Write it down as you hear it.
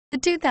The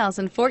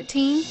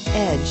 2014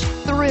 Edge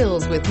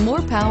thrills with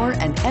more power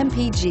and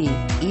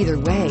MPG. Either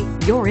way,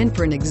 you're in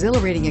for an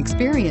exhilarating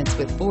experience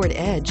with Ford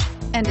Edge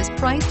and is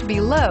priced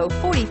below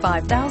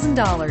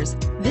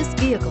 $45,000. This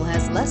vehicle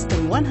has less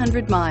than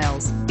 100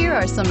 miles. Here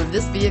are some of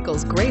this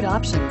vehicle's great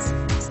options: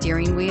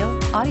 steering wheel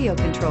audio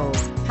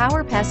controls,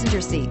 power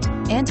passenger seat,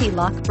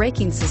 anti-lock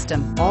braking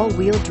system,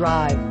 all-wheel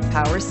drive,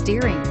 power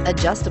steering,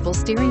 adjustable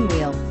steering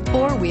wheel,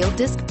 four-wheel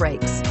disc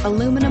brakes,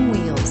 aluminum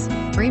wheels,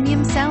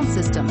 premium sound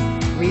system,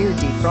 rear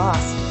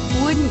defrost.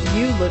 Wouldn't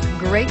you look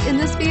great in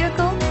this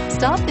vehicle?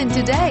 Stop in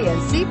today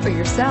and see for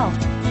yourself.